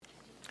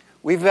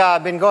We've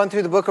been going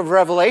through the book of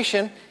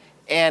Revelation,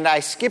 and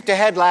I skipped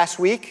ahead last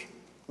week,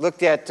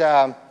 looked at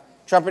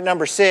trumpet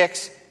number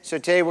 6. So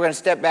today we're going to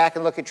step back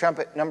and look at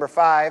trumpet number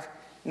 5.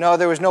 No,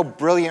 there was no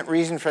brilliant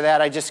reason for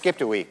that. I just skipped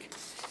a week.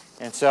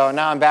 And so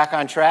now I'm back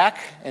on track,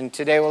 and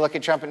today we'll look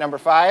at trumpet number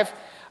 5.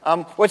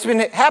 What's been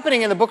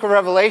happening in the book of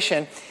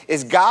Revelation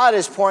is God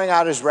is pouring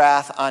out his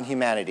wrath on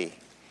humanity.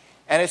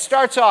 And it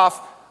starts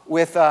off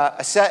with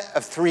a set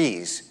of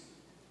threes.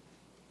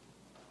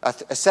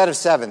 A set of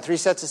 7. 3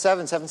 sets of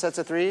 7, 7 sets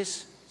of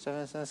threes?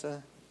 7 sets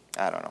of...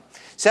 I don't know.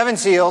 7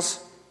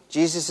 seals.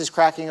 Jesus is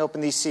cracking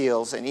open these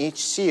seals, and each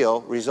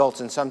seal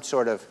results in some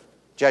sort of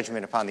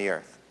judgment upon the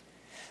earth.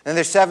 Then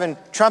there's 7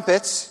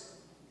 trumpets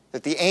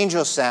that the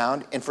angels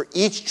sound, and for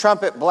each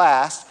trumpet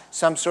blast,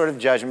 some sort of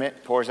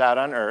judgment pours out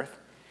on earth.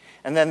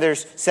 And then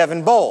there's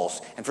 7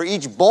 bowls, and for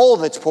each bowl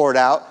that's poured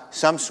out,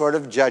 some sort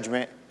of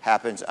judgment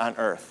happens on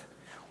earth.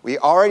 We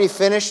already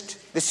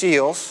finished the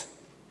seals.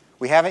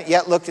 We haven't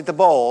yet looked at the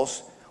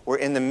bowls. We're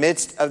in the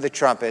midst of the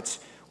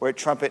trumpets. We're at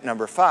trumpet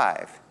number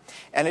 5.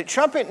 And at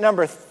trumpet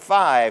number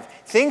 5,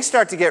 things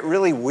start to get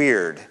really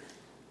weird.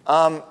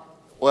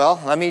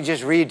 Let me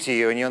just read to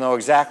you, and you'll know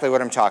exactly what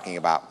I'm talking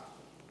about.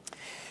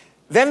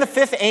 Then the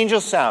 5th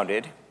angel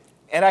sounded,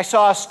 and I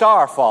saw a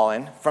star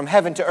fallen from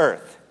heaven to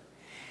earth.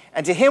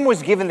 And to him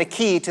was given the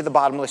key to the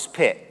bottomless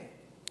pit.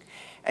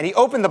 And he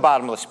opened the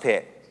bottomless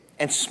pit,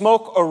 and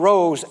smoke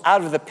arose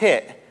out of the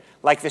pit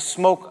like the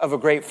smoke of a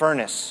great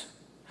furnace.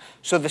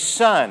 So the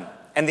sun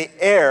and the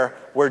air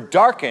were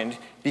darkened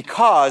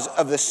because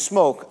of the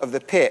smoke of the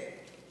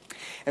pit.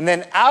 And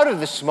then out of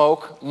the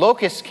smoke,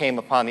 locusts came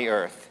upon the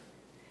earth.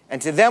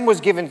 And to them was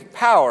given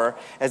power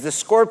as the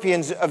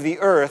scorpions of the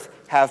earth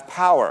have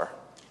power.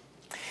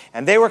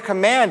 And they were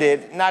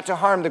commanded not to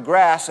harm the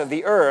grass of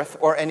the earth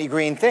or any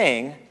green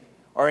thing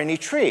or any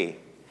tree,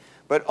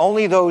 but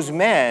only those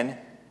men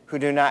who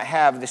do not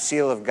have the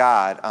seal of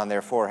God on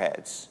their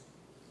foreheads.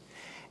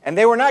 And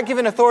they were not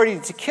given authority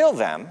to kill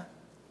them,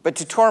 but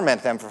to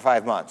torment them for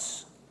 5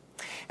 months.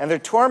 And their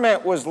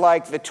torment was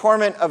like the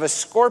torment of a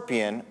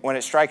scorpion when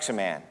it strikes a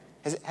man.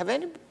 Have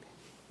any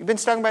you been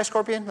stung by a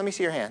scorpion? Let me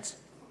see your hands.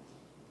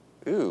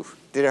 Ooh,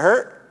 did it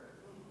hurt?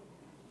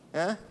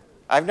 Yeah?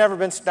 I've never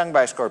been stung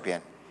by a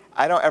scorpion.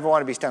 I don't ever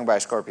want to be stung by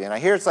a scorpion. I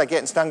hear it's like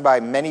getting stung by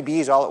many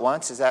bees all at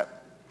once. Is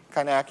that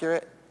kind of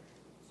accurate?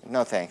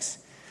 No thanks.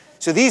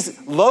 So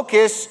these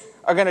locusts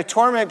are going to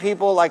torment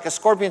people like a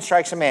scorpion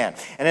strikes a man.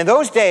 And in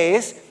those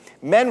days,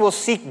 men will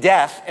seek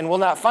death and will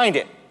not find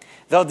it.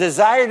 They'll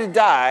desire to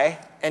die,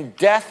 and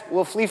death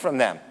will flee from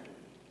them.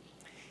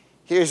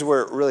 Here's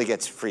where it really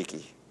gets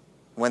freaky,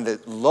 when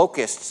the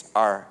locusts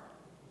are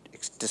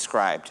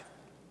described.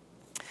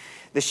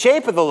 The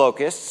shape of the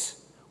locusts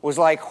was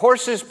like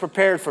horses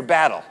prepared for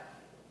battle.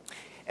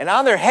 And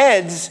on their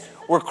heads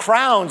were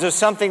crowns of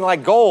something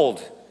like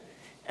gold.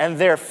 And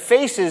their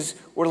faces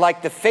were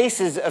like the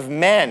faces of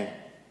men.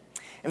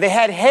 And they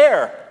had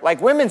hair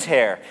like women's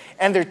hair.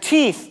 And their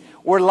teeth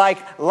were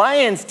like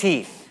lions'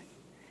 teeth.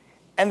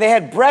 And they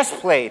had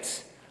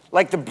breastplates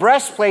like the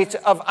breastplates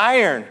of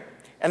iron.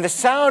 And the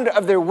sound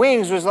of their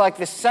wings was like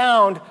the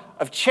sound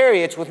of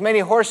chariots with many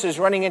horses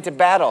running into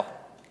battle.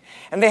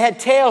 And they had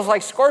tails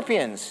like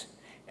scorpions.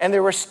 And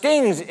there were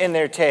stings in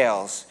their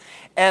tails.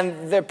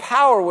 And their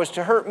power was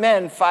to hurt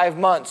men 5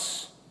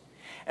 months.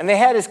 And they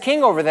had as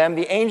king over them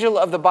the angel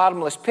of the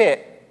bottomless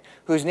pit,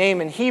 whose name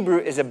in Hebrew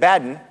is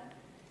Abaddon,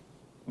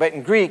 but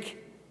in Greek,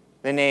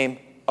 the name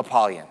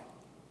Apollyon.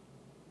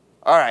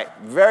 All right,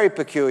 very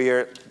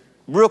peculiar.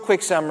 Real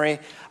quick summary.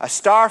 A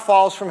star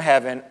falls from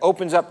heaven,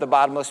 opens up the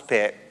bottomless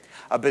pit.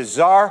 A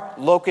bizarre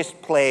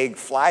locust plague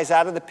flies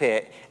out of the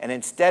pit, and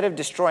instead of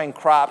destroying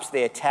crops,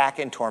 they attack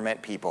and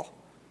torment people.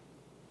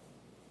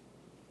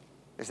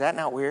 Is that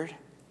not weird?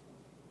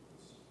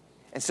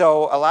 And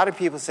so a lot of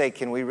people say,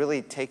 can we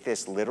really take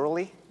this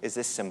literally? Is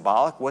this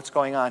symbolic? What's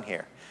going on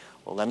here?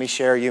 Well, let me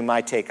share you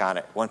my take on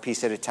it, one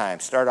piece at a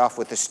time. Start off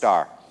with the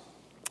star.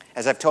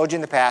 As I've told you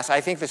in the past, I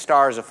think the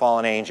star is a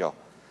fallen angel,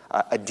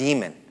 a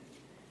demon.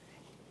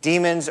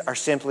 Demons are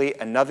simply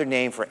another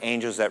name for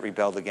angels that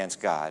rebelled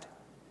against God.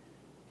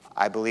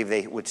 I believe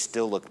they would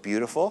still look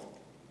beautiful.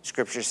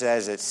 Scripture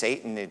says that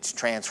Satan is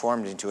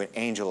transformed into an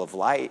angel of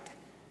light.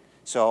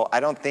 So I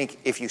don't think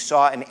if you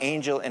saw an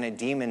angel and a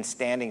demon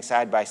standing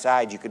side by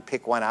side, you could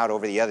pick one out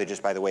over the other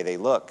just by the way they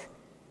look.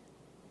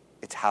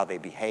 It's how they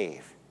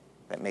behave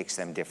that makes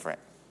them different.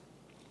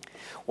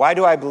 Why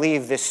do I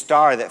believe this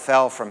star that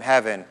fell from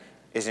heaven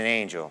is an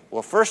angel?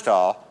 Well, first of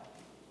all,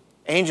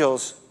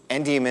 angels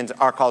and demons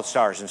are called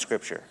stars in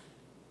Scripture.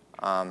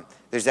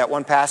 There's that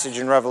one passage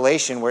in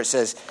Revelation where it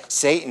says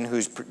Satan,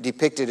 who's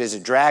depicted as a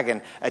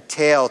dragon, a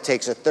tail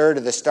takes a third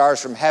of the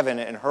stars from heaven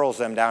and hurls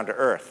them down to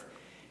earth.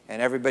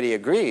 And everybody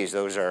agrees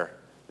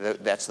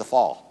that's the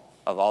fall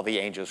of all the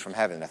angels from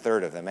heaven, a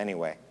third of them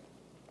anyway.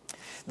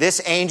 This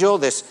angel,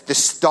 the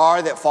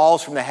star that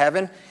falls from the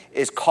heaven,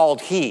 is called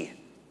He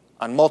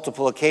on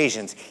multiple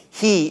occasions.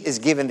 He is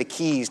given the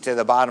keys to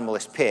the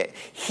bottomless pit.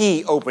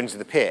 He opens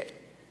the pit.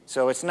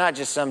 So it's not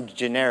just some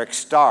generic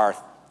star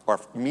or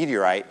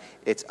meteorite.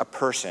 It's a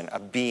person, a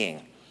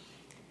being.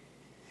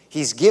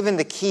 He's given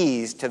the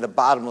keys to the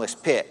bottomless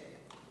pit.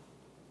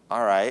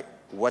 All right,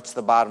 what's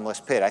the bottomless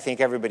pit? I think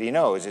everybody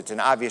knows. It's an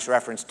obvious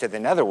reference to the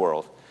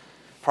netherworld,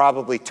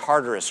 probably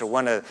Tartarus or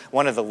one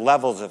of the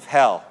levels of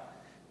hell.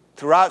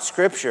 Throughout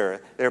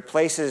Scripture, there are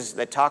places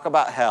that talk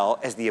about hell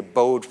as the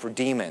abode for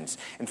demons.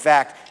 In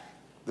fact,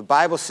 the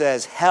Bible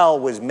says hell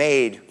was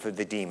made for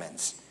the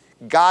demons.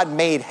 God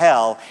made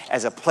hell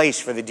as a place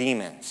for the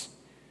demons.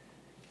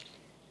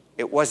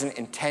 It wasn't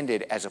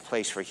intended as a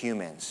place for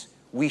humans.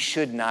 We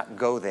should not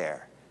go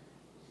there.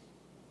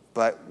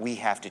 But we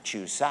have to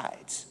choose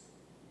sides.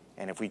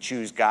 And if we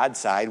choose God's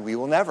side, we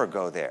will never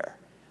go there.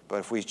 But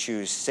if we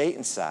choose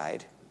Satan's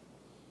side,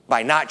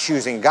 by not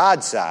choosing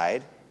God's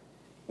side,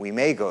 we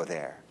may go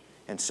there.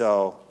 And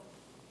so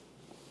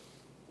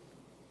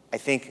I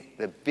think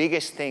the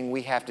biggest thing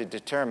we have to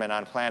determine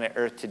on planet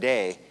Earth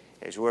today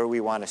is where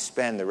we want to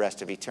spend the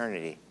rest of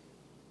eternity.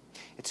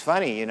 It's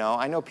funny,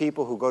 I know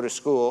people who go to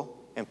school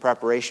in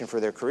preparation for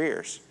their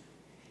careers.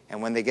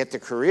 And when they get their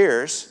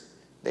careers,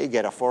 they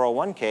get a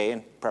 401k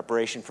in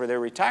preparation for their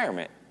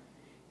retirement.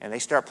 And they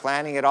start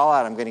planning it all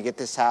out. I'm going to get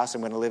this house.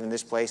 I'm going to live in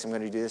this place. I'm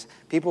going to do this.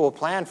 People will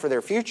plan for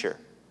their future.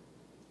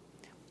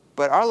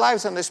 But our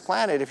lives on this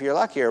planet, if you're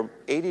lucky, are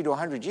 80 to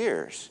 100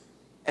 years.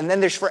 And then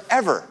there's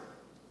forever.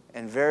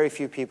 And very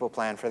few people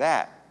plan for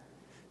that.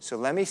 So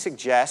let me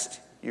suggest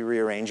you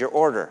rearrange your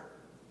order.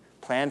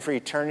 Plan for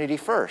eternity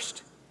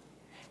first.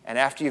 And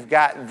after you've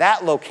got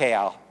that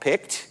locale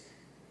picked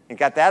and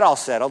got that all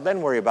settled,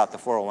 then worry about the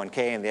 401k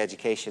and the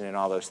education and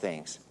all those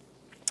things.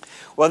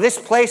 Well, this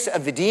place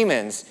of the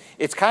demons,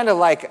 it's kind of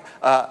like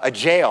a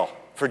jail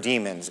for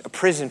demons, a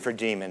prison for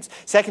demons.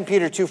 2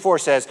 Peter 2:4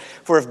 says,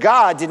 "For if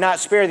God did not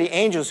spare the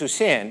angels who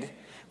sinned,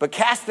 but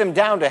cast them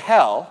down to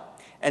hell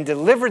and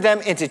delivered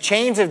them into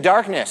chains of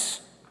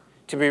darkness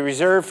to be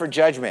reserved for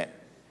judgment."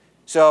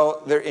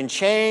 So they're in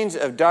chains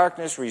of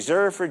darkness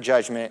reserved for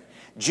judgment.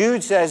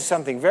 Jude says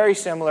something very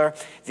similar.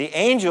 The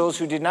angels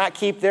who did not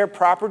keep their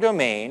proper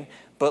domain,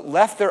 but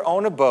left their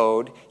own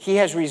abode, he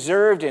has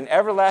reserved in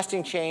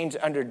everlasting chains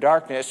under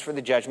darkness for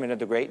the judgment of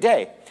the great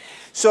day.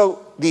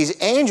 So these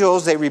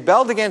angels, they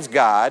rebelled against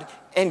God,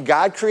 and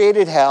God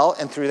created hell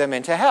and threw them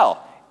into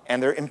hell.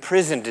 And they're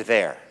imprisoned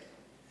there.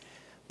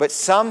 But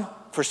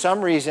for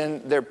some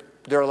reason,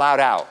 they're allowed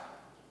out.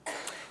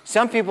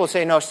 Some people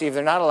say, no, Steve,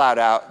 they're not allowed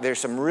out. There's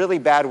some really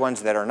bad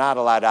ones that are not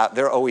allowed out.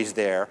 They're always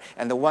there.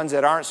 And the ones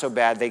that aren't so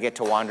bad, they get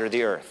to wander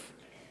the earth.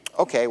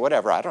 Okay,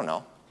 whatever, I don't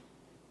know.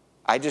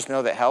 I just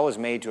know that hell was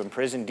made to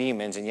imprison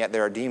demons, and yet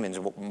there are demons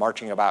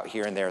marching about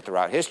here and there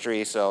throughout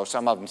history, so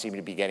some of them seem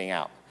to be getting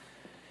out.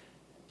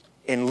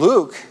 In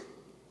Luke,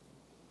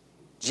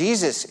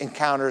 Jesus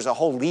encounters a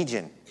whole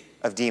legion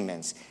of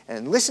demons.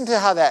 And listen to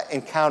how that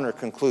encounter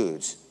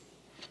concludes.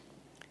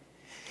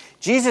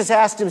 Jesus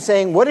asked him,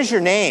 saying, "What is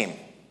your name?"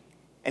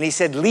 And he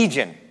said,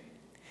 "Legion,"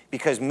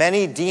 because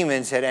many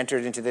demons had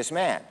entered into this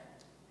man.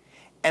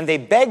 And they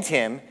begged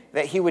him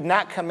that he would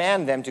not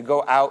command them to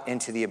go out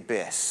into the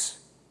abyss,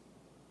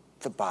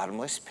 the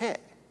bottomless pit.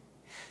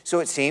 So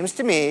it seems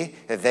to me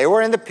that they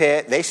were in the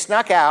pit, they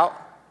snuck out,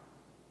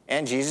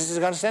 and Jesus is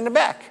going to send them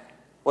back.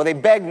 Well, they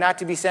begged not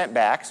to be sent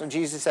back, so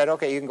Jesus said,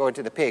 okay, you can go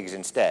into the pigs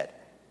instead.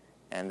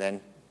 And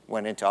then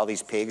went into all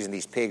these pigs, and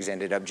these pigs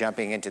ended up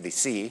jumping into the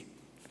sea,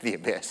 the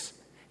abyss,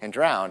 and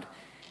drowned.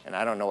 And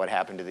I don't know what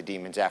happened to the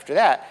demons after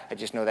that. I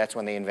just know that's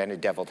when they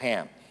invented deviled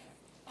ham.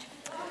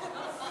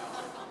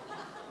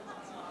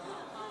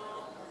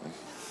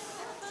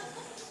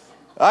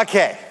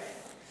 Okay,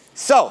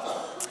 so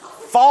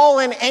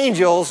fallen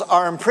angels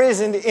are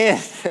imprisoned in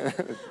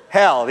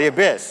hell, the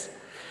abyss.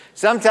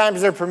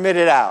 Sometimes they're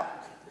permitted out.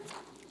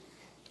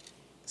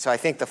 So I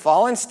think the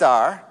fallen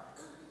star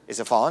is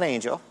a fallen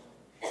angel.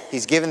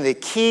 He's given the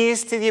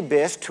keys to the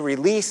abyss to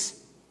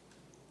release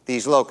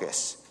these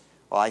locusts.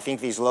 Well, I think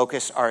these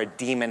locusts are a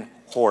demon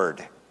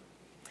horde.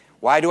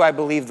 Why do I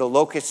believe the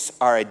locusts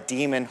are a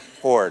demon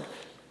horde?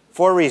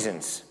 4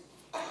 reasons.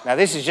 Now,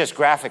 this is just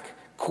graphic,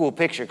 cool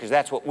picture, because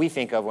that's what we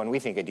think of when we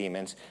think of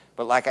demons.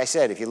 But like I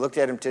said, if you looked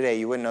at them today,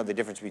 you wouldn't know the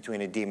difference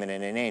between a demon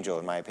and an angel,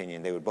 in my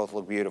opinion. They would both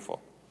look beautiful.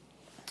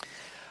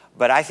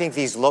 But I think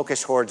these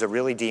locust hordes are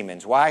really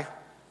demons. Why?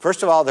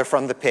 First of all, they're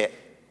from the pit.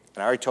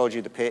 And I already told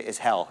you the pit is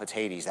hell. It's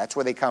Hades. That's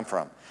where they come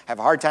from. I have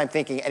a hard time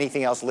thinking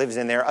anything else lives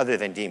in there other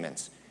than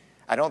demons.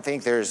 I don't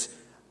think there's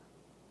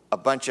a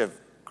bunch of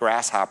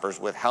grasshoppers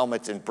with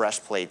helmets and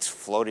breastplates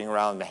floating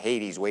around the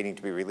Hades waiting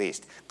to be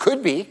released.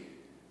 Could be,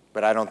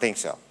 but I don't think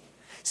so.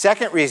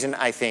 Second reason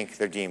I think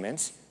they're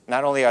demons,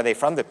 not only are they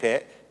from the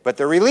pit, but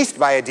they're released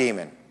by a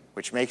demon,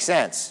 which makes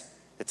sense.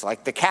 It's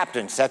like the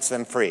captain sets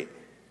them free.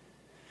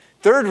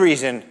 Third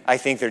reason I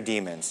think they're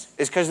demons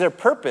is because their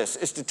purpose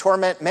is to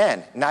torment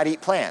men, not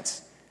eat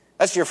plants.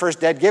 That's your first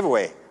dead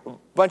giveaway. A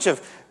bunch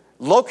of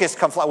locusts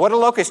come fly. What do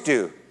locusts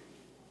do?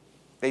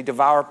 They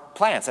devour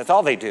plants. That's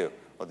all they do.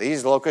 Well,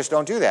 these locusts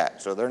don't do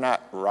that, so they're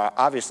not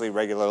obviously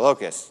regular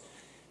locusts.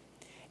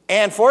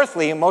 And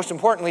fourthly, and most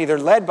importantly, they're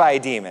led by a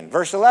demon.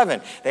 Verse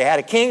 11, they had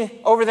a king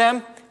over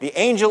them, the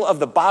angel of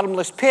the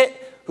bottomless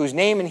pit, whose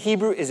name in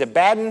Hebrew is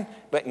Abaddon,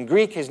 but in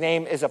Greek his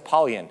name is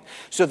Apollyon.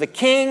 So the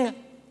king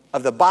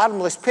of the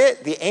bottomless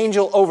pit, the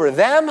angel over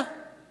them,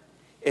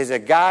 is a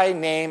guy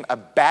named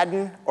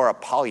Abaddon or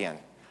Apollyon.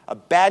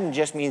 Abaddon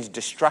just means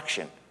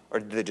destruction or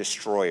the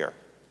destroyer.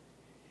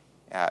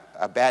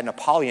 Abaddon,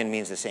 Apollyon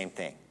means the same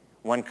thing.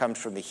 One comes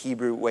from the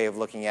Hebrew way of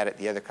looking at it.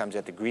 The other comes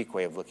at the Greek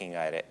way of looking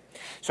at it.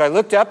 So I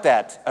looked up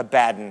that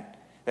Abaddon,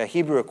 the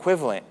Hebrew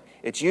equivalent.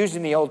 It's used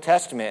in the Old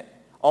Testament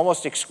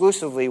almost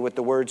exclusively with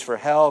the words for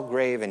hell,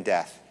 grave, and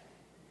death.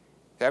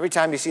 So every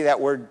time you see that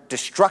word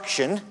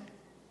destruction,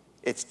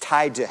 it's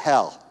tied to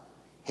hell,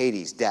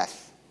 Hades,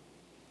 death.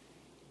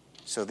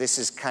 So this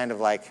is kind of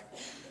like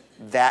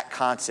that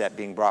concept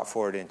being brought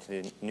forward into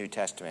the New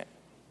Testament.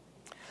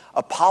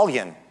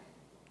 Apollyon,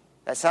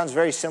 that sounds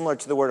very similar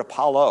to the word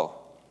Apollo.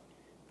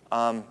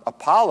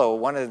 Apollo,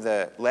 one of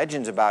the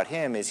legends about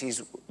him is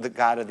he's the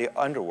god of the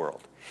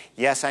underworld.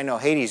 Yes, I know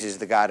Hades is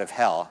the god of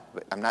hell,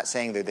 but I'm not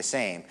saying they're the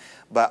same.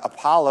 But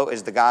Apollo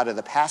is the god of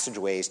the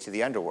passageways to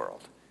the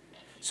underworld.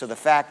 So the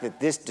fact that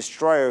this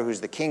destroyer, who's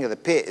the king of the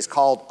pit, is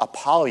called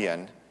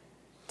Apollyon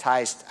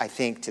ties, I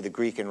think, to the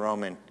Greek and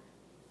Roman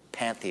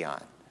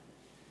pantheon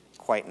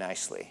quite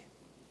nicely.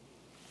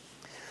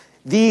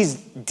 These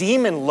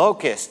demon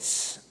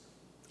locusts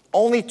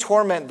only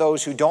torment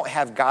those who don't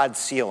have God's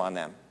seal on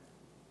them.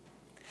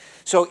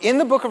 So in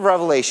the book of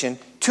Revelation,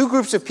 two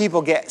groups of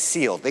people get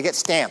sealed. They get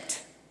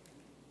stamped.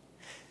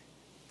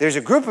 There's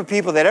a group of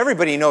people that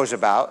everybody knows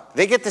about.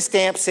 They get the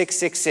stamp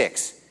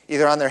 666,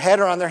 either on their head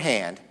or on their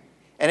hand.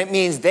 And it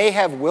means they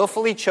have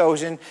willfully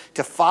chosen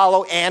to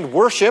follow and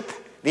worship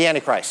the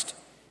Antichrist.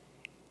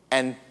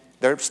 And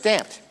they're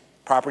stamped,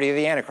 property of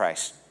the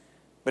Antichrist.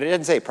 But it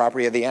doesn't say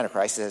property of the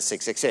Antichrist, it says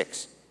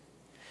 666.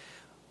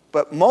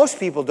 But most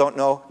people don't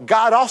know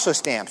God also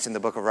stamps in the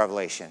book of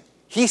Revelation.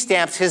 He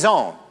stamps his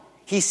own.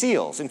 He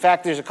seals. In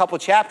fact, there's a couple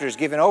chapters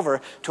given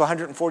over to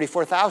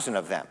 144,000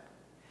 of them.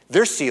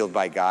 They're sealed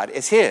by God.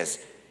 It's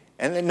his.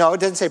 And no, it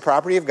doesn't say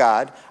property of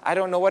God. I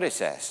don't know what it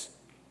says.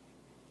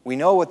 We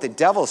know what the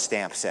devil's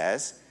stamp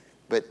says,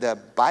 but the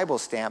Bible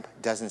stamp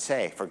doesn't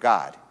say for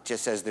God. It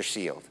just says they're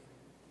sealed.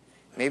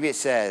 Maybe it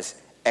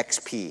says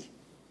XP,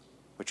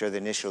 which are the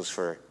initials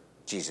for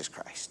Jesus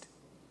Christ.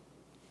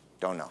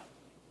 Don't know.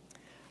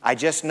 I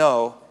just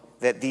know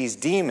that these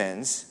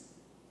demons,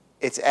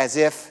 it's as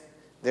if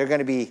they're going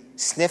to be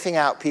sniffing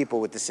out people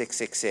with the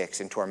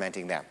 666 and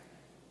tormenting them.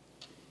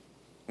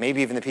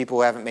 Maybe even the people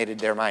who haven't made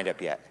their mind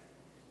up yet.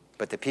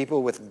 But the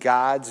people with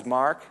God's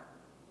mark,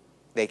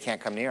 they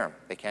can't come near them.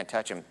 They can't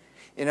touch them.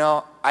 You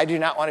know, I do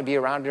not want to be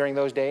around during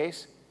those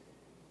days,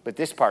 but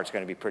this part's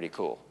going to be pretty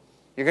cool.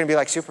 You're going to be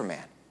like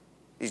Superman.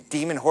 These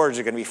demon hordes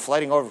are going to be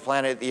flooding over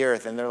planet the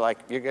earth, and they're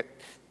like,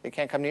 they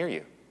can't come near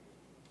you.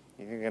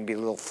 You're going to be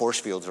little force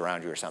fields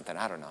around you or something.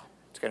 I don't know.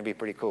 It's going to be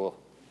pretty cool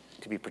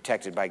to be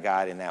protected by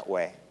God in that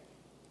way.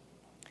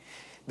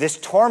 This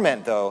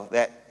torment, though,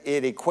 that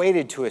it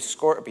equated to a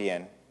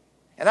scorpion,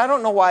 and I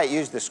don't know why it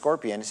used the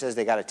scorpion. It says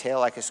they got a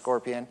tail like a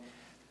scorpion.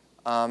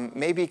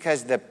 Maybe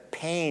because the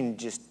pain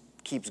just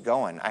keeps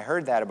going. I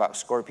heard that about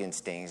scorpion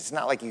stings. It's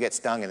not like you get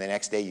stung and the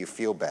next day you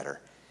feel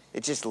better.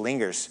 It just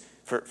lingers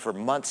for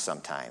months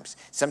sometimes.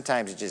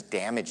 Sometimes it just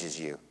damages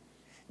you.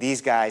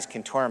 These guys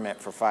can torment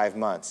for 5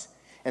 months.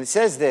 And it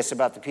says this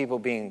about the people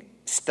being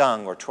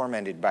stung or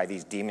tormented by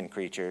these demon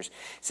creatures.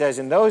 It says,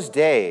 in those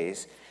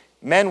days,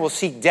 men will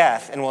seek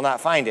death and will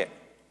not find it.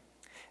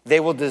 They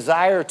will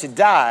desire to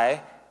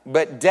die,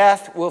 but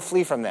death will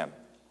flee from them.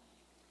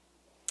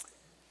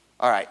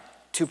 All right,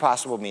 two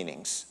possible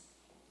meanings.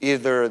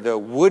 Either the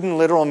wooden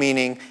literal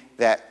meaning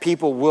that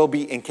people will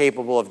be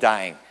incapable of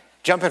dying.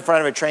 Jump in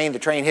front of a train, the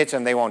train hits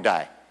them, they won't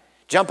die.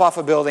 Jump off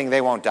a building,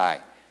 they won't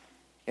die.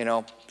 You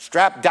know,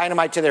 strap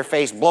dynamite to their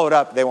face, blow it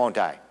up, they won't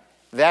die.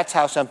 That's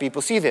how some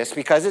people see this,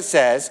 because it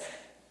says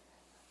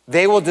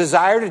they will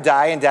desire to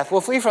die and death will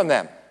flee from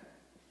them.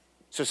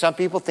 So some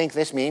people think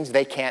this means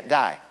they can't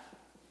die.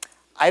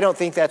 I don't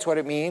think that's what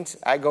it means.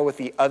 I go with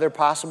the other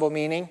possible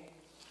meaning.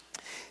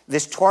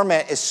 This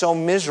torment is so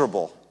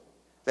miserable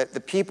that the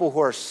people who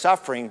are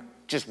suffering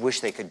just wish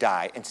they could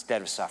die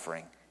instead of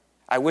suffering.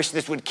 I wish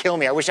this would kill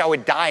me. I wish I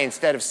would die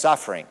instead of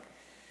suffering.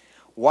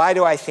 Why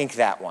do I think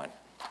that one?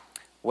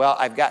 Well,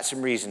 I've got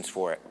some reasons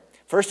for it.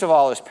 First of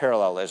all is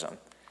parallelism.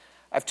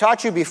 I've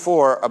taught you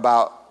before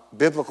about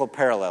biblical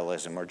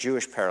parallelism or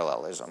Jewish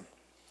parallelism.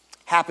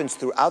 Happens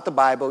throughout the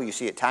Bible. You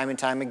see it time and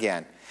time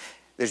again.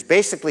 There's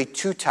basically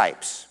two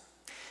types.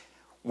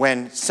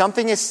 When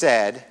something is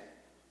said,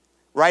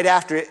 right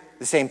after it,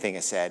 the same thing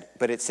is said,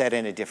 but it's said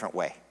in a different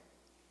way.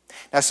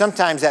 Now,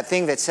 sometimes that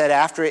thing that's said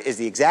after it is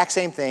the exact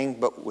same thing,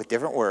 but with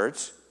different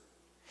words.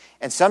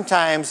 And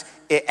sometimes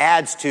it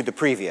adds to the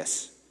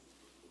previous.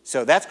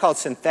 So that's called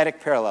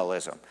synthetic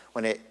parallelism,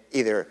 when it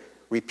either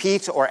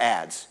repeats or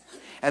adds.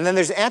 And then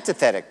there's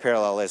antithetic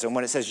parallelism,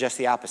 when it says just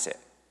the opposite.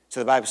 So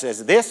the Bible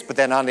says this, but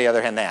then on the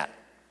other hand that.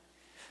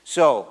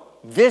 So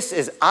this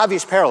is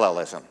obvious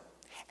parallelism,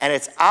 and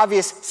it's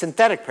obvious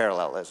synthetic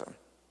parallelism.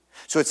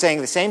 So it's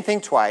saying the same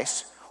thing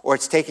twice, or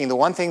it's taking the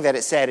one thing that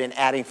it said and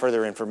adding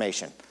further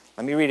information,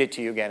 Let me read it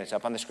to you again. It's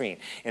up on the screen.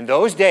 In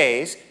those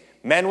days,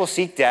 men will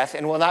seek death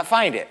and will not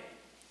find it.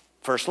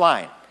 First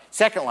line.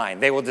 Second line,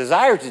 they will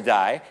desire to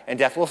die and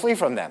death will flee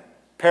from them.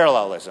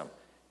 Parallelism.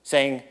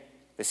 Saying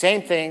the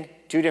same thing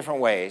 2 different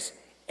ways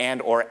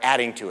and or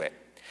adding to it.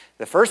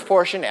 The first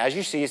portion, as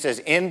you see, it says,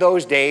 in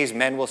those days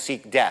men will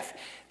seek death.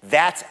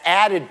 That's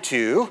added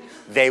to,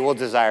 they will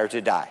desire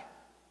to die.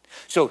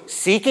 So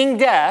seeking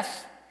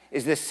death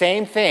is the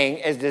same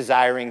thing as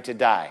desiring to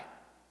die.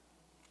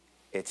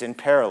 It's in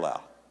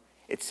parallel.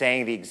 It's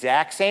saying the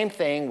exact same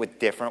thing with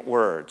different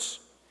words.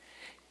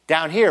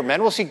 Down here,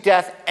 men will seek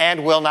death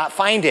and will not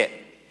find it,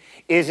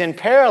 is in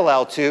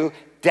parallel to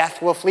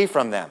death will flee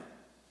from them.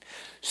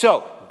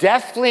 So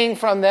death fleeing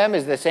from them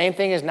is the same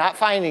thing as not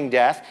finding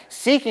death.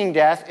 Seeking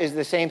death is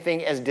the same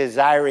thing as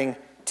desiring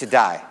to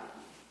die.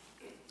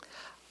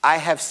 I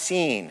have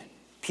seen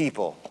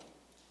people,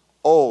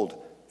 old,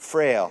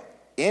 frail,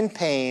 in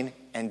pain,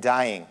 and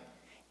dying,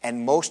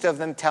 and most of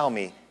them tell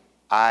me,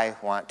 I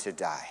want to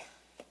die.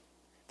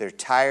 They're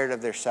tired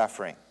of their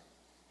suffering.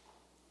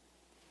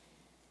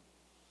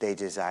 They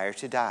desire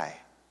to die,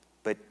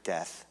 but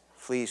death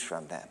flees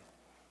from them.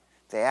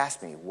 They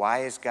ask me,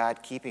 why is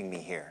God keeping me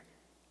here?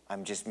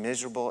 I'm just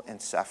miserable and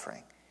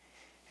suffering.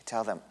 I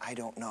tell them, I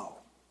don't know,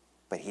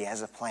 but he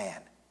has a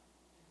plan.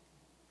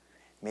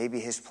 Maybe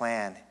his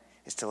plan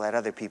is to let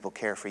other people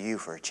care for you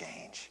for a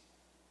change.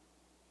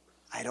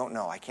 I don't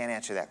know. I can't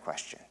answer that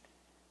question,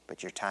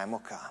 but your time will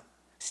come.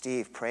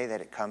 Steve, pray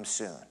that it comes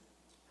soon.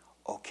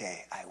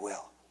 Okay, I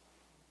will.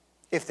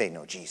 If they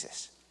know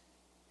Jesus.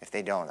 If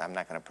they don't, I'm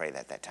not going to pray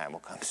that that time will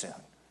come soon.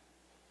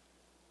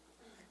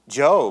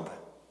 Job,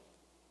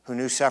 who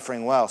knew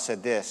suffering well,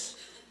 said this,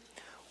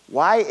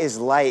 why is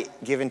light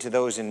given to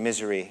those in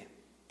misery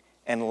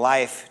and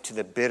life to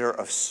the bitter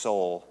of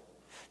soul,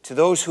 to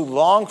those who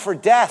long for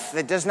death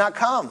that does not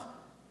come,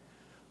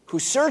 who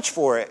search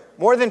for it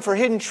more than for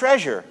hidden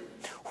treasure,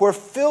 who are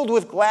filled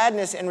with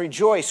gladness and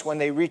rejoice when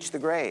they reach the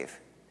grave?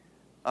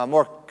 A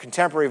more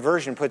contemporary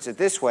version puts it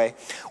this way,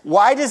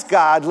 why does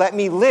God let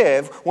me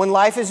live when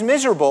life is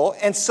miserable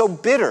and so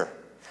bitter?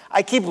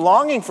 I keep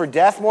longing for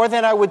death more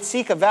than I would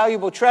seek a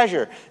valuable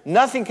treasure.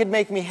 Nothing could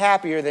make me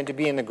happier than to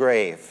be in the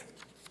grave.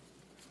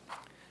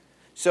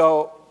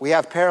 So we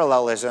have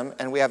parallelism,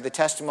 and we have the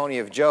testimony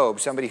of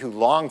Job, somebody who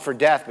longed for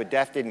death, but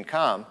death didn't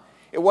come.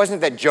 It wasn't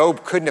that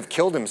Job couldn't have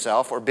killed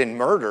himself or been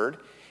murdered.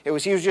 It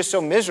was he was just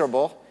so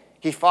miserable,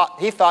 he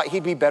thought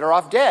he'd be better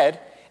off dead,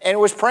 and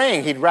was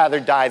praying he'd rather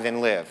die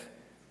than live.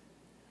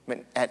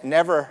 But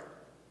never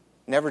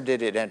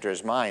did it enter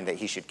his mind that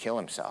he should kill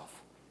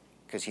himself,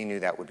 because he knew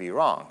that would be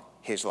wrong.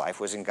 His life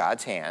was in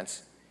God's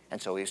hands,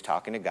 and so he was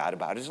talking to God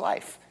about his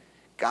life.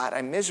 God,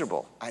 I'm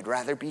miserable. I'd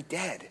rather be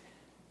dead.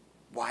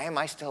 Why am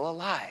I still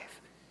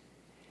alive?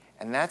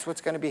 And that's what's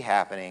going to be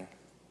happening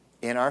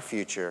in our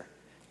future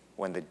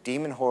when the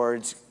demon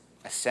hordes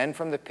ascend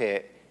from the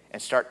pit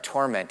and start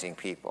tormenting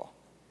people.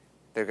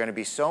 They're going to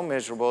be so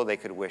miserable they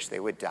could wish they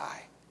would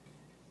die.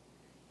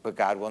 But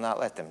God will not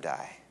let them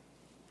die.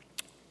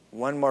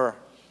 One more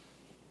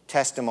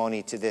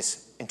testimony to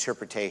this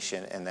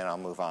interpretation, and then I'll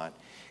move on.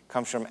 It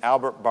comes from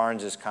Albert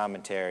Barnes'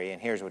 commentary,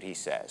 and here's what he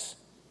says.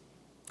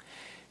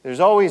 There's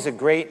always a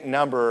great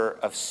number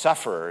of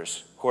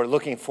sufferers who are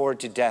looking forward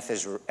to death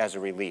as a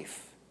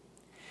relief.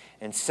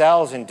 In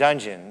cells and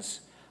dungeons,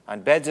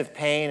 on beds of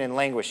pain and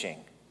languishing,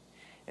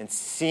 in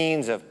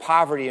scenes of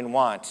poverty and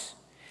want,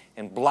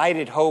 in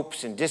blighted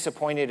hopes and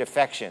disappointed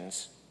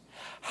affections,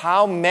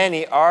 how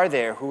many are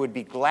there who would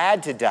be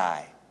glad to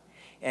die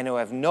and who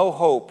have no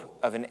hope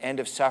of an end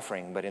of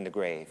suffering but in the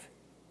grave?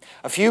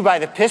 A few by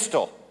the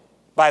pistol,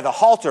 by the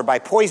halter, by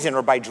poison,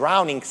 or by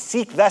drowning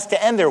seek thus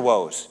to end their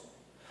woes.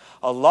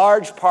 A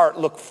large part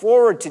look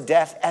forward to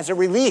death as a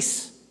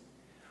release,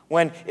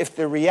 when, if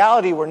the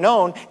reality were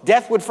known,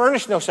 death would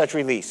furnish no such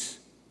release.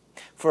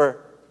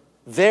 For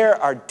there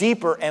are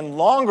deeper and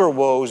longer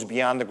woes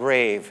beyond the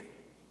grave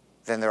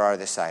than there are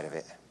this side of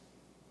it.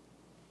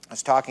 I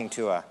was talking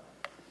to a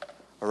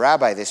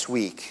rabbi this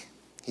week.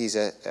 He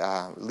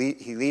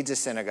leads a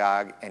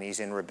synagogue, and he's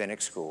in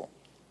rabbinic school.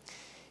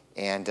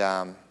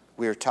 And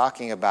we were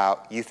talking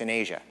about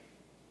euthanasia.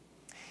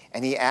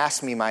 And he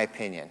asked me my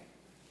opinion.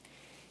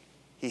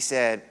 He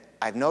said,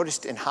 I've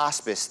noticed in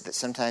hospice that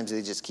sometimes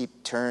they just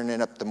keep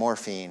turning up the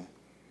morphine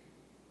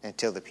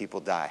until the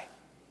people die.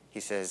 He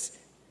says,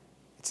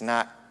 it's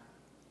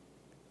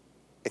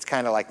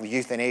kind of like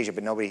euthanasia,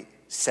 but nobody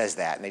says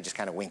that, and they just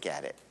kind of wink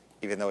at it.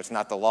 Even though it's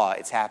not the law,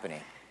 it's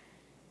happening.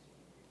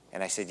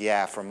 And I said,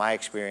 yeah, from my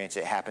experience,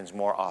 it happens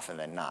more often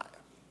than not.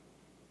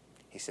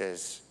 He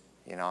says,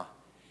 on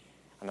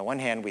the one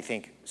hand, we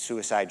think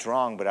suicide's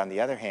wrong, but on the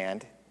other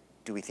hand,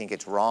 do we think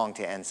it's wrong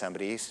to end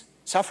somebody's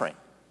suffering?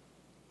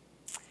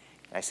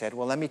 And I said,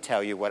 well, let me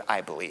tell you what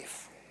I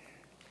believe.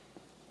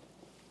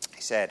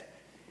 He said,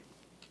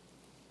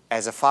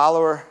 as a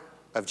follower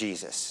of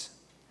Jesus,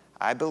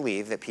 I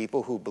believe that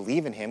people who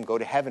believe in him go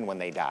to heaven when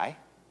they die,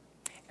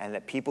 and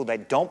that people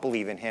that don't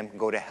believe in him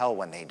go to hell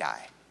when they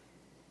die.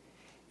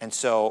 And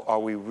so are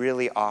we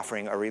really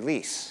offering a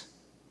release?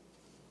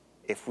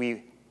 If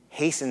we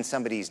hasten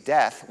somebody's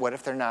death, what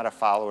if they're not a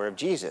follower of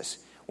Jesus?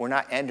 We're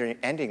not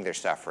ending their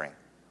suffering.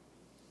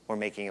 We're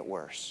making it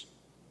worse.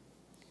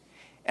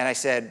 And I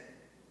said,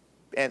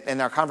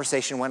 and our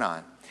conversation went on.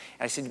 And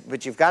I said,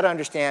 but you've got to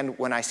understand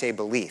when I say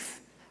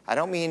belief, I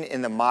don't mean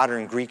in the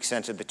modern Greek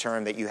sense of the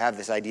term that you have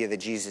this idea that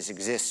Jesus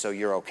exists so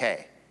you're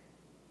okay.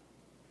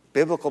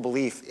 Biblical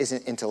belief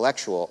isn't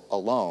intellectual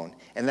alone.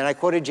 And then I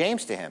quoted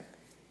James to him.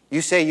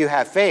 You say you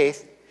have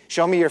faith.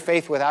 Show me your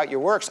faith without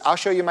your works. I'll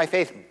show you my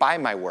faith by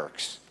my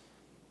works.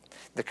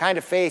 The kind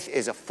of faith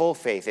is a full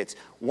faith. It's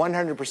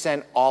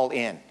 100% all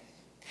in.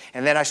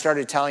 And then I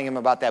started telling him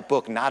about that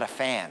book, Not a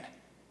Fan,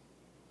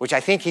 which I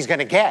think he's going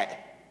to get.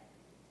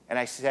 And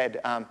I said,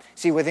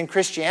 see, within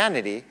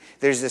Christianity,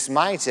 there's this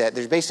mindset.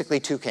 There's basically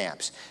two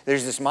camps.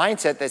 There's this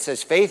mindset that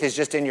says faith is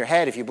just in your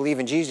head. If you believe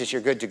in Jesus,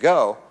 you're good to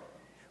go.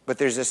 But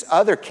there's this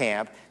other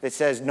camp that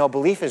says, no,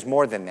 belief is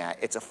more than that.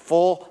 It's a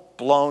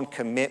full-blown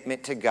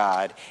commitment to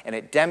God, and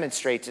it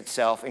demonstrates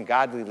itself in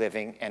godly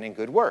living and in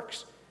good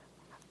works.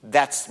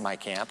 That's my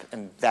camp,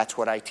 and that's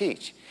what I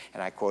teach.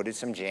 And I quoted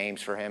some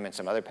James for him and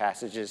some other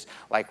passages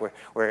like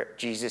where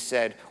Jesus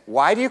said,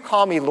 why do you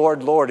call me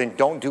Lord, Lord, and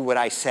don't do what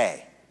I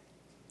say?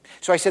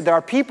 So I said, there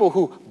are people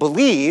who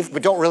believe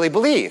but don't really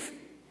believe.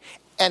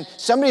 And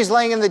somebody's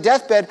laying in the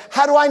deathbed,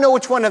 how do I know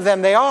which one of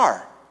them they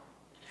are?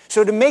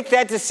 So to make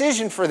that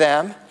decision for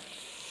them,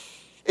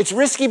 it's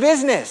risky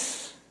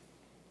business.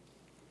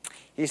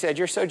 He said,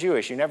 you're so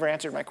Jewish, you never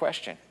answered my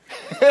question.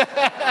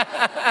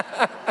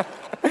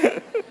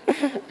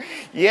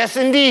 Yes,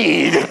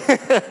 indeed.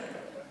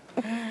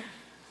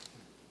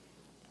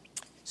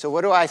 So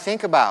what do I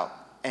think about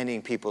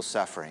ending people's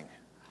suffering?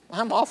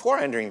 I'm all for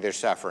ending their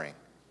suffering.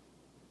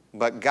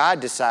 But God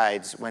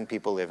decides when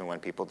people live and when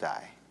people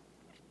die.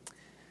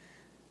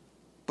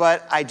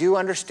 But I do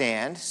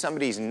understand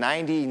somebody's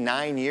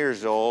 99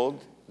 years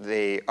old,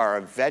 they are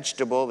a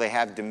vegetable, they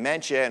have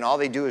dementia, and all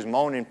they do is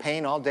moan in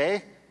pain all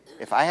day.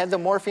 If I had the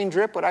morphine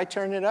drip, would I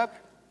turn it up?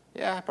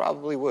 Yeah, I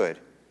probably would.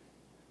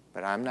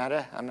 But I'm not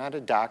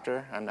a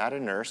doctor, I'm not a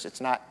nurse,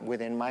 it's not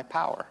within my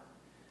power.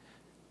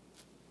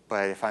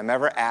 But if I'm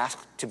ever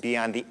asked to be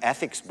on the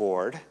ethics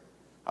board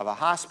of a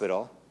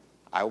hospital,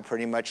 I will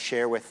pretty much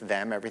share with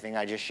them everything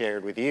I just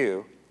shared with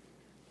you.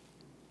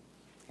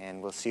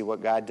 And we'll see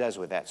what God does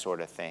with that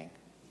sort of thing.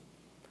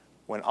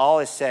 When all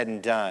is said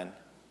and done,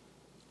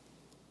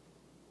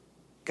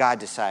 God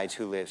decides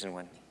who lives and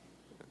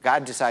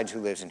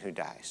who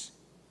dies.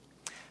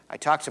 I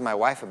talked to my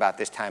wife about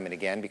this time and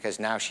again because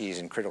now she's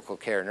in critical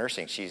care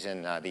nursing. She's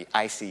in the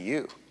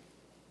ICU.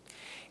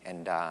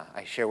 And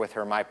I share with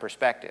her my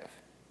perspective.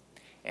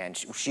 And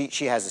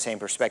she has the same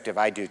perspective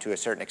I do to a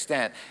certain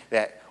extent,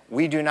 that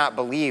we do not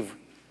believe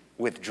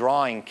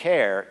withdrawing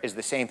care is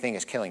the same thing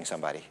as killing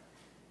somebody.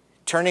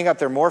 Turning up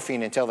their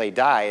morphine until they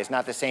die is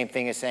not the same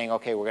thing as saying,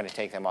 okay, we're going to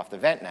take them off the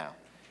vent now.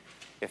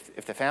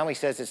 If the family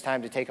says it's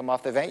time to take them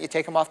off the vent, you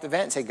take them off the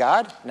vent and say,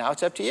 God, now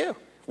it's up to you.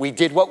 We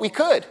did what we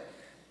could.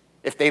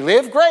 If they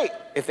live, great.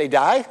 If they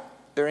die,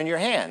 they're in your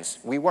hands.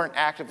 We weren't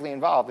actively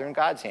involved. They're in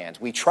God's hands.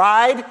 We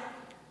tried.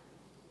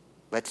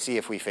 Let's see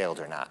if we failed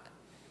or not.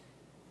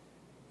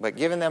 But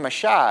giving them a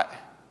shot,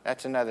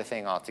 that's another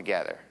thing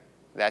altogether.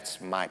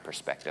 That's my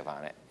perspective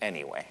on it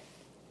anyway.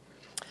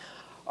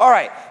 All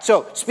right,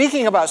 so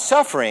speaking about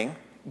suffering,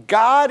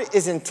 God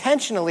is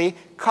intentionally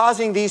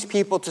causing these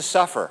people to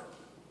suffer.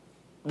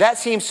 That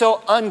seems so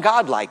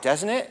ungodlike,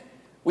 doesn't it?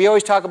 We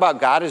always talk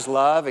about God is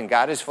love, and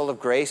God is full of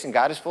grace, and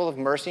God is full of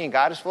mercy, and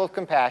God is full of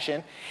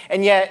compassion.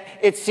 And yet,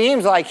 it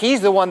seems like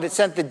he's the one that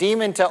sent the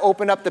demon to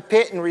open up the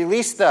pit and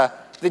release the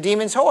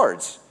demon's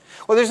hordes.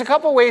 Well, there's a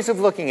couple ways of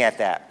looking at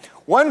that.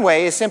 One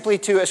way is simply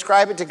to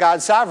ascribe it to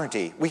God's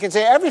sovereignty. We can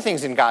say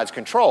everything's in God's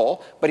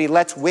control, but he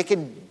lets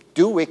wicked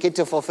do wicked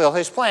to fulfill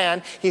his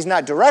plan. He's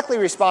not directly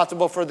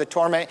responsible for the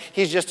torment.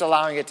 He's just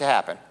allowing it to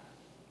happen.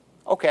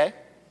 Okay.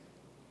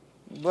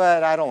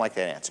 But I don't like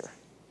that answer.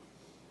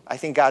 I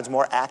think God's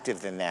more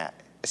active than that,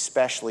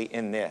 especially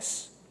in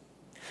this.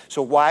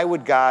 So why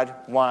would God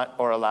want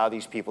or allow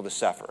these people to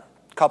suffer?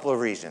 A couple of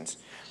reasons.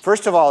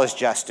 First of all is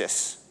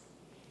justice.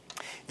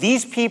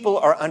 These people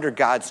are under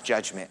God's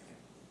judgment.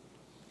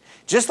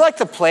 Just like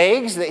the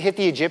plagues that hit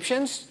the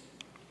Egyptians,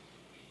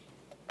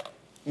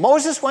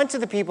 Moses went to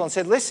the people and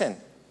said, listen,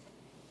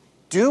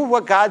 do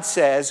what God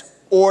says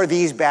or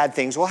these bad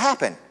things will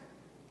happen.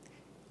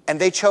 And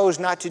they chose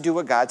not to do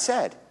what God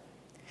said.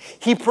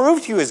 He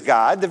proved he was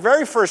God. The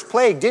very first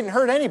plague didn't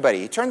hurt anybody.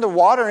 He turned the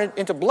water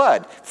into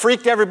blood,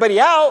 freaked everybody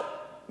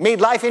out,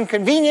 made life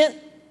inconvenient,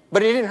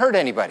 but it didn't hurt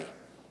anybody.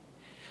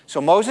 So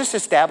Moses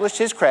established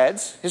his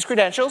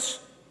credentials.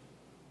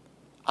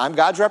 I'm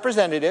God's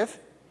representative.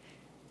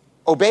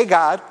 Obey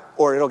God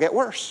or it'll get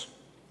worse.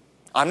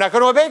 I'm not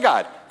going to obey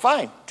God.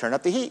 Fine, turn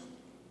up the heat.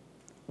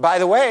 By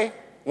the way,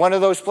 one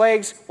of those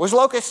plagues was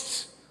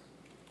locusts.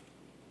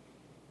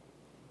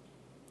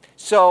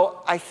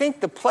 So I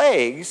think the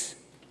plagues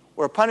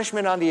were a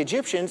punishment on the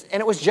Egyptians, and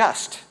it was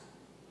just.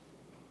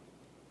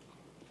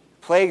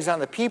 Plagues on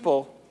the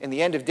people in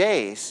the end of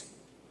days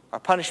are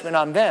punishment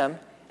on them,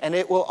 and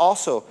it will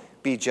also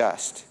be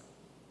just.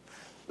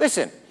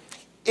 Listen,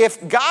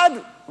 if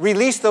God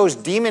released those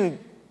demon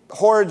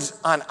hordes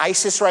on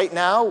ISIS right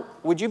now,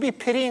 would you be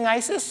pitying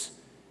ISIS?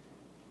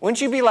 Wouldn't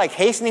you be like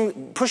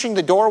hastening, pushing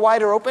the door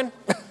wider open?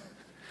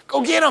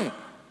 Go get them.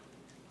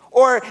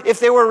 Or if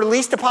they were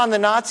released upon the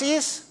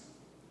Nazis,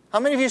 how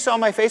many of you saw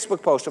my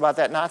Facebook post about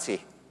that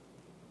Nazi?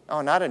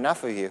 Oh, not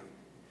enough of you.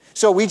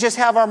 So we just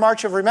have our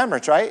March of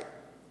Remembrance, right?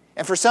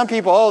 And for some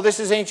people, oh, this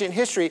is ancient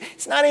history.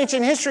 It's not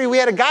ancient history. We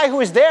had a guy who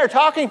was there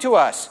talking to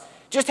us.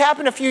 Just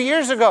happened a few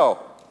years ago.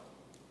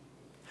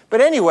 But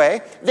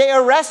anyway, they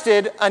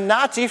arrested a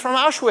Nazi from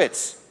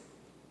Auschwitz.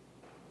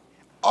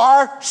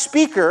 Our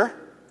speaker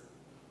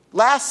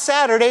last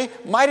Saturday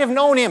might have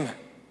known him.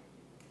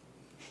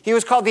 He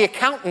was called the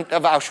accountant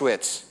of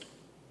Auschwitz.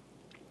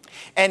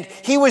 And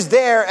he was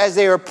there as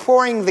they were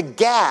pouring the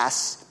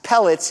gas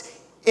pellets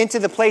into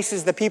the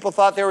places the people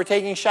thought they were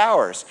taking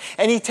showers.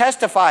 And he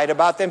testified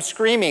about them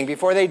screaming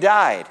before they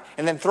died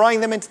and then throwing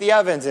them into the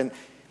ovens. And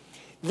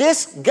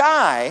this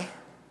guy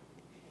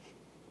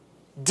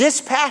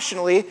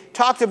dispassionately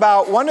talked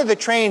about one of the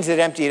trains that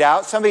emptied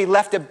out. Somebody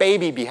left a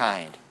baby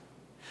behind.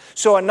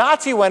 So a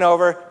Nazi went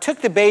over,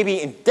 took the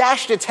baby, and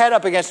dashed its head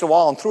up against the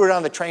wall and threw it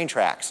on the train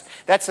tracks.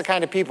 That's the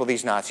kind of people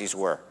these Nazis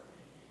were.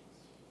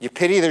 You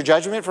pity their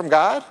judgment from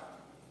God?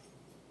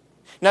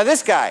 Now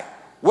this guy,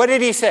 what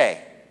did he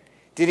say?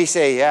 Did he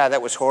say, yeah,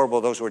 that was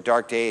horrible, those were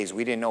dark days,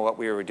 we didn't know what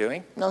we were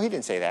doing? No, he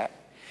didn't say that.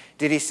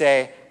 Did he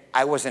say,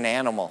 I was an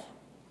animal,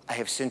 I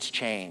have since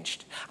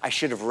changed, I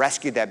should have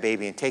rescued that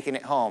baby and taken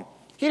it home?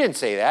 He didn't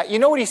say that. You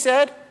know what he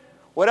said?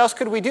 What else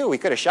could we do? We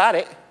could have shot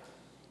it.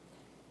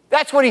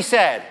 That's what he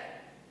said.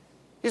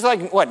 He's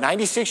like,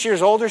 96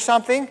 years old or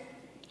something?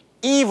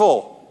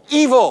 Evil.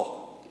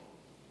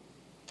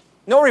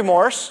 No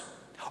remorse.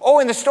 Oh,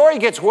 and the story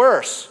gets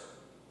worse.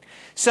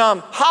 Some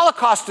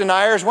Holocaust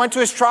deniers went to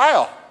his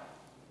trial.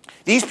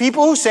 These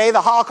people who say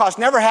the Holocaust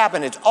never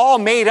happened, it's all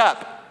made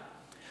up.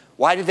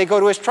 Why did they go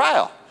to his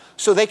trial?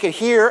 So they could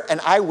hear an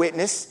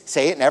eyewitness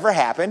say it never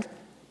happened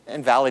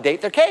and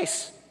validate their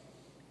case.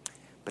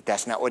 But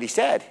that's not what he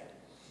said.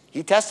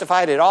 He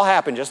testified it all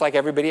happened just like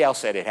everybody else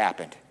said it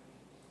happened.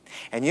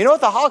 And you know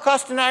what the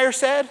Holocaust deniers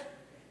said?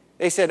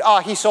 They said, oh,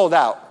 he sold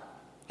out.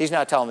 He's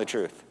not telling the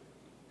truth.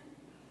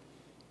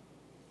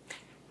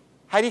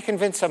 How do you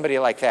convince somebody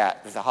like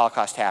that the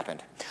Holocaust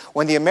happened?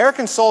 When the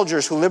American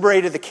soldiers who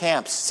liberated the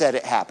camps said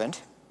it happened,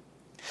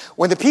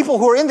 when the people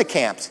who were in the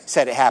camps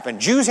said it happened,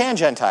 Jews and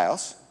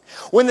Gentiles,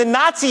 when the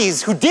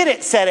Nazis who did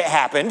it said it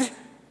happened,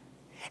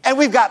 and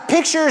we've got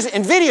pictures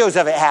and videos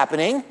of it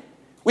happening,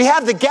 we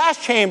have the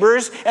gas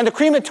chambers and the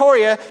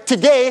crematoria.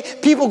 Today,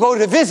 people go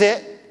to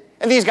visit,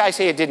 and these guys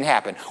say it didn't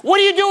happen. What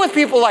do you do with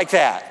people like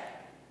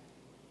that?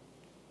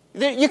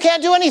 You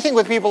can't do anything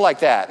with people like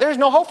that. There's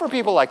no hope for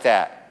people like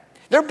that.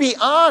 They're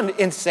beyond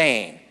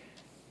insane.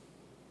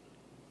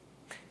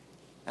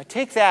 Now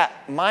take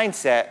that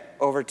mindset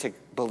over to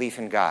belief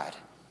in God.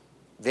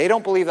 They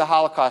don't believe the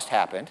Holocaust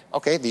happened.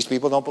 Okay, these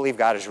people don't believe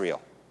God is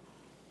real.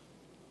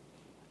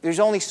 There's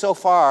only so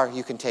far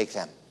you can take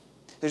them.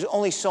 There's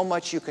only so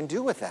much you can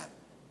do with them.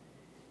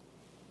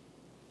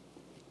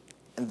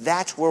 And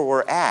that's where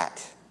we're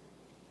at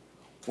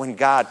when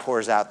God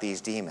pours out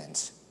these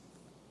demons.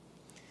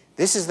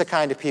 This is the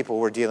kind of people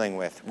we're dealing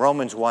with.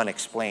 Romans 1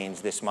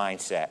 explains this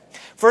mindset.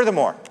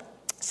 Furthermore,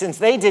 since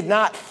they did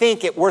not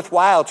think it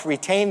worthwhile to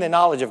retain the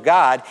knowledge of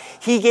God,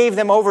 he gave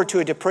them over to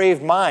a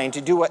depraved mind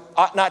to do what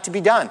ought not to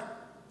be done.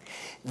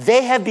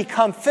 They have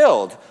become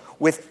filled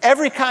with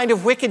every kind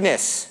of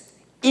wickedness,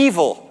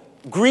 evil,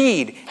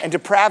 greed, and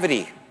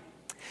depravity.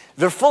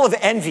 They're full of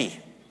envy.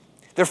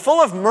 They're full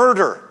of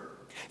murder.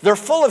 They're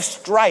full of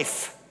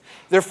strife.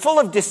 They're full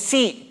of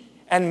deceit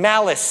and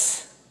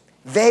malice.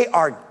 They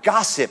are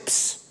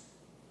gossips,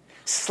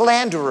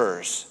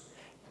 slanderers,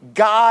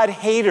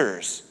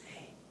 God-haters,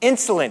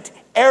 insolent,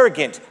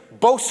 arrogant,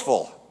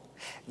 boastful.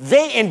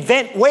 They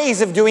invent ways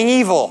of doing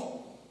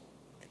evil.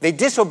 They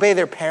disobey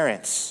their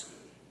parents.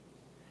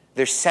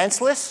 They're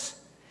senseless,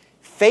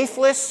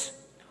 faithless,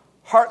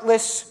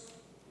 heartless,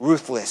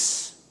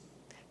 ruthless.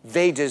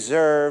 They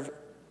deserve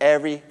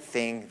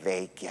everything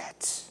they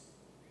get.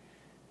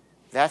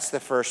 That's the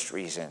first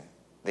reason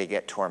they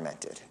get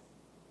tormented.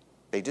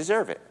 They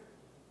deserve it.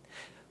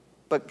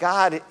 But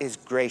God is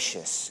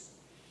gracious.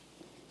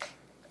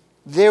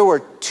 There were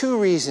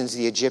two reasons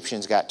the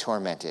Egyptians got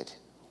tormented.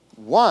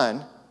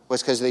 One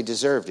was because they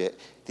deserved it.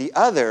 The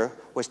other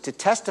was to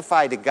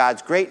testify to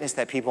God's greatness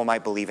that people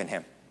might believe in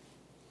him.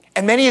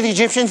 And many of the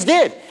Egyptians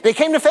did. They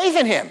came to faith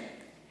in him.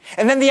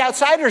 And then the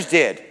outsiders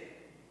did.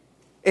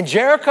 In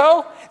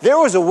Jericho, there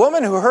was a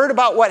woman who heard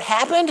about what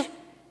happened,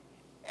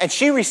 and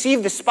she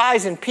received the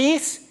spies in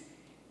peace,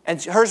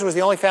 and hers was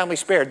the only family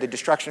spared the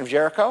destruction of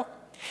Jericho.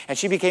 And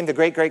she became the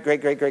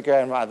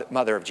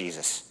great-great-great-great-great-grandmother of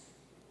Jesus.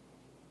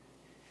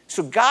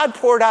 So God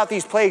poured out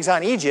these plagues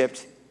on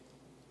Egypt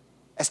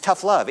as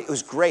tough love. It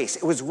was grace.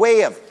 It was a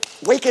way of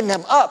waking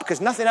them up because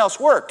nothing else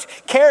worked.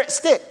 Carrot,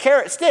 stick,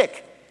 carrot,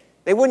 stick.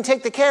 They wouldn't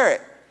take the carrot.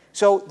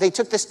 So they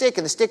took the stick,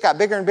 and the stick got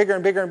bigger and bigger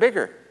and bigger and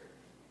bigger.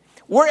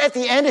 We're at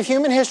the end of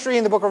human history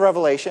in the book of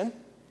Revelation.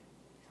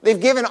 They've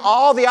given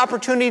all the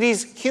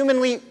opportunities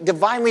humanly,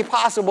 divinely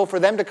possible for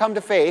them to come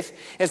to faith.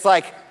 It's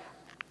like,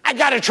 I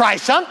got to try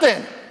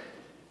something.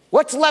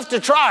 What's left to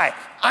try?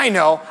 I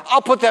know.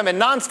 I'll put them in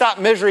nonstop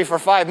misery for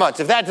 5 months.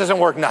 If that doesn't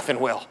work, nothing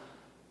will.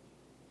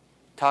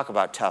 Talk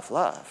about tough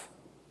love.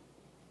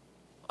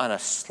 On a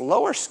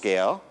slower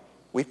scale,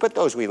 we put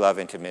those we love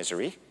into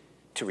misery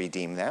to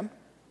redeem them.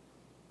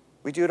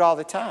 We do it all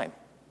the time.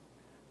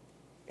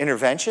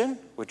 Intervention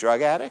with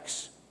drug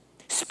addicts.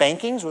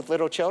 Spankings with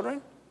little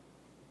children.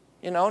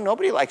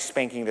 Nobody likes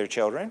spanking their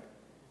children.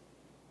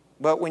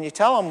 But when you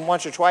tell them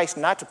once or twice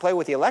not to play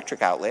with the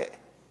electric outlet,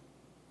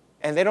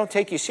 and they don't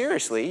take you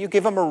seriously, you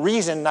give them a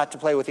reason not to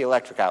play with the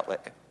electric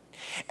outlet.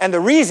 And the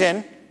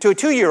reason to a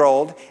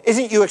 2-year-old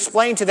isn't you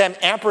explain to them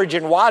amperage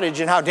and wattage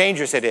and how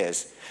dangerous it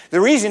is.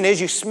 The reason is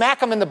you smack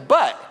them in the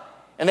butt,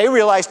 and they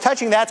realize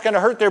touching that's going to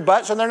hurt their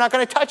butt, so they're not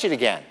going to touch it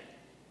again.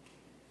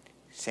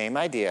 Same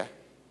idea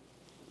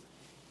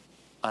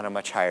on a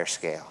much higher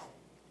scale.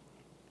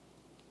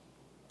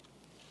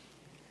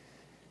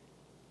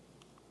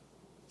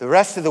 The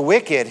rest of the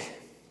wicked,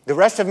 the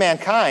rest of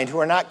mankind who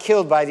are not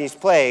killed by these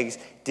plagues,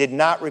 did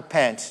not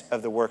repent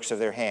of the works of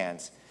their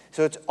hands.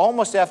 So it's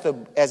almost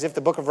as if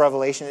the book of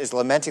Revelation is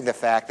lamenting the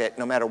fact that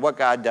no matter what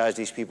God does,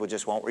 these people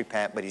just won't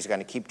repent, but he's going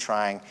to keep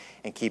trying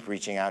and keep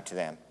reaching out to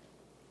them.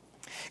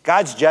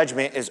 God's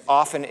judgment is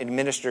often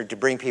administered to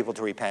bring people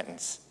to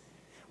repentance.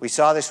 We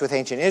saw this with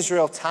ancient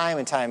Israel time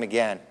and time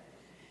again.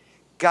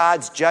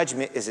 God's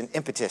judgment is an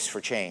impetus for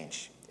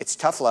change. It's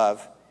tough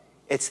love.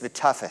 It's the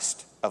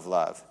toughest of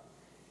love.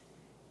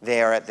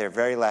 They are at their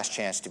very last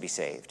chance to be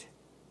saved.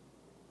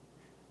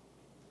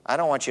 I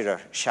don't want you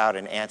to shout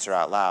an answer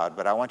out loud,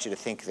 but I want you to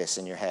think this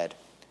in your head.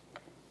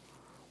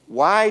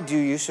 Why do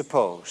you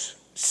suppose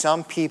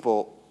some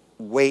people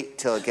wait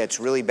till it gets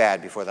really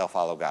bad before they'll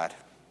follow God?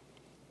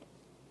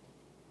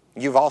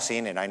 You've all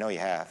seen it. I know you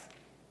have.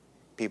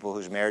 People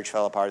whose marriage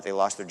fell apart, they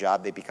lost their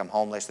job, they become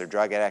homeless, they're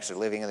drug addicts, they're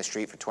living in the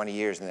street for 20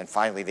 years, and then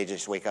finally they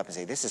just wake up and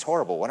say, this is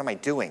horrible. What am I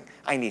doing?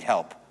 I need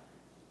help.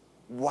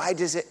 Why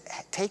does it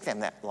take them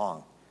that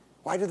long?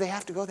 Why do they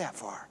have to go that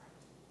far?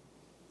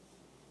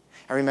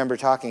 I remember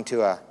talking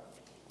to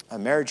a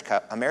married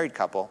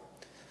couple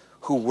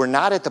who were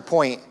not at the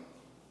point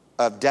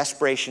of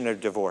desperation or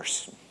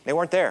divorce. They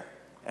weren't there.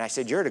 And I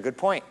said, you're at a good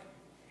point,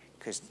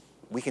 because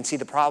we can see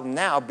the problem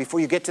now before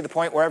you get to the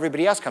point where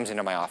everybody else comes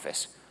into my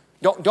office.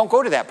 Don't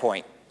go to that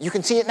point. You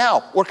can see it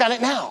now. Work on it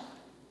now.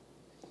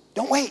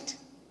 Don't wait.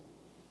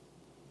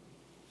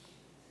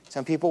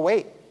 Some people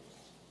wait.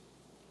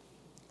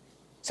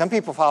 Some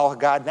people follow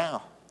God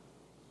now.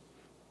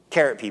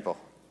 Carrot people.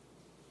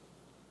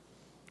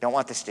 Don't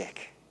want the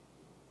stick.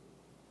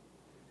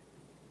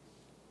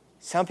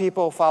 Some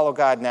people follow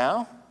God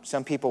now.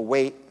 Some people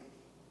wait.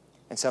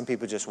 And some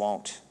people just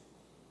won't.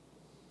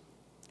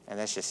 And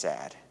that's just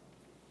sad.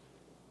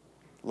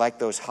 Like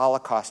those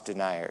Holocaust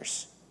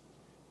deniers.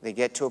 They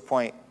get to a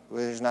point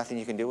where there's nothing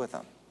you can do with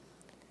them.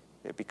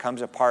 It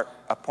becomes a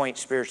point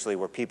spiritually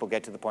where people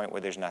get to the point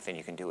where there's nothing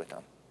you can do with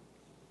them.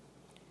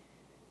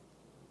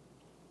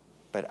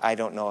 But I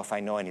don't know if I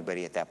know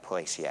anybody at that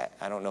place yet.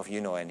 I don't know if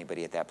you know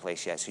anybody at that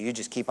place yet. So you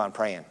just keep on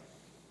praying.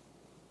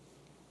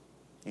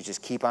 You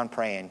just keep on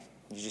praying.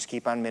 You just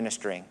keep on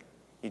ministering.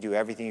 You do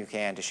everything you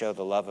can to show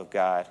the love of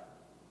God.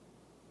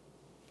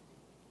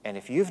 And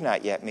if you've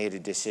not yet made a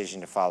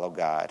decision to follow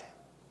God,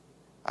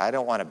 I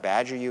don't want to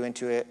badger you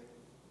into it.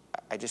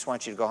 I just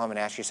want you to go home and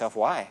ask yourself,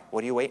 why?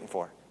 What are you waiting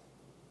for?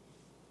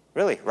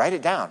 Really, write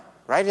it down.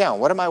 Write it down.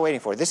 What am I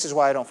waiting for? This is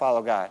why I don't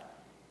follow God.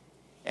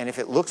 And if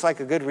it looks like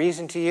a good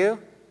reason to you,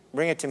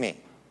 bring it to me,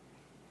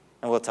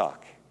 and we'll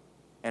talk.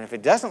 And if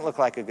it doesn't look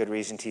like a good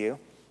reason to you,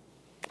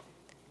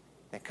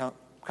 then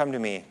come to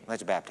me.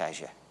 Let's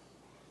baptize you.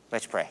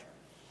 Let's pray.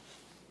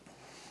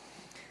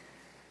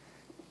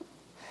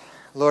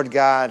 Lord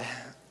God,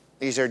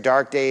 these are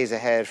dark days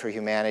ahead for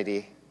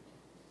humanity,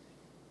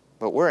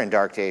 but we're in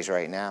dark days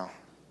right now.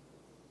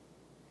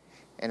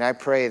 And I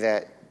pray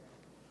that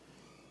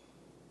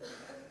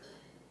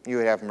you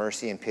would have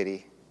mercy and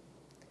pity,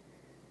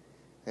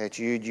 that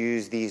you'd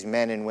use these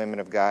men and women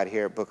of God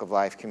here at Book of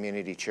Life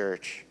Community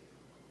Church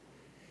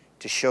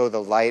to show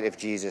the light of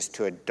Jesus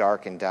to a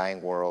dark and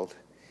dying world,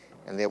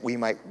 and that we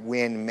might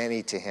win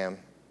many to him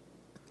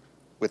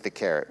with the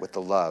carrot, with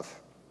the love,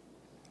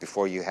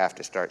 before you have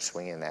to start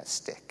swinging that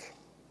stick.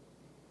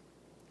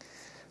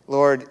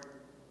 Lord,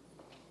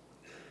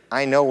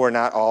 I know we're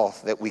not all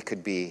that we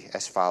could be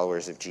as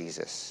followers of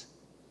Jesus.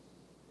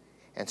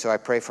 And so I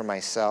pray for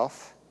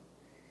myself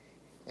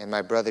and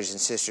my brothers and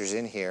sisters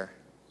in here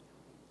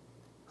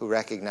who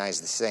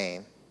recognize the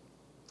same.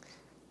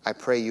 I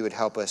pray you would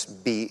help us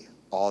be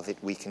all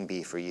that we can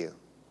be for you.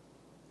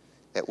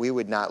 That we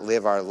would not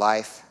live our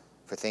life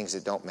for things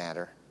that don't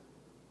matter.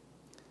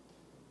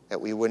 That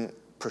we wouldn't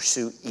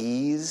pursue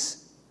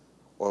ease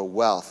or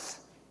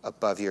wealth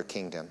above your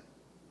kingdom.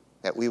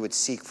 That we would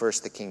seek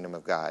first the kingdom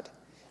of God.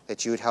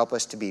 That you would help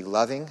us to be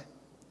loving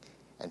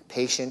and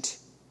patient,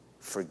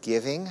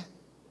 forgiving,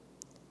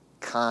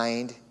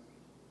 kind,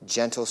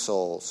 gentle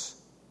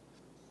souls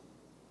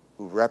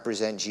who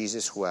represent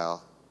Jesus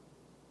well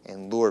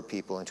and lure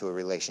people into a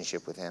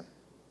relationship with him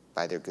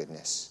by their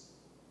goodness.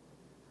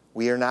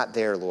 We are not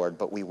there, Lord,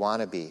 but we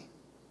want to be.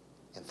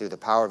 And through the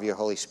power of your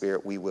Holy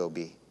Spirit, we will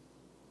be.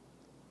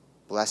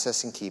 Bless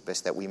us and keep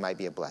us that we might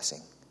be a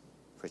blessing.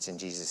 For it's in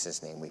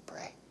Jesus' name we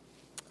pray.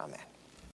 Amen.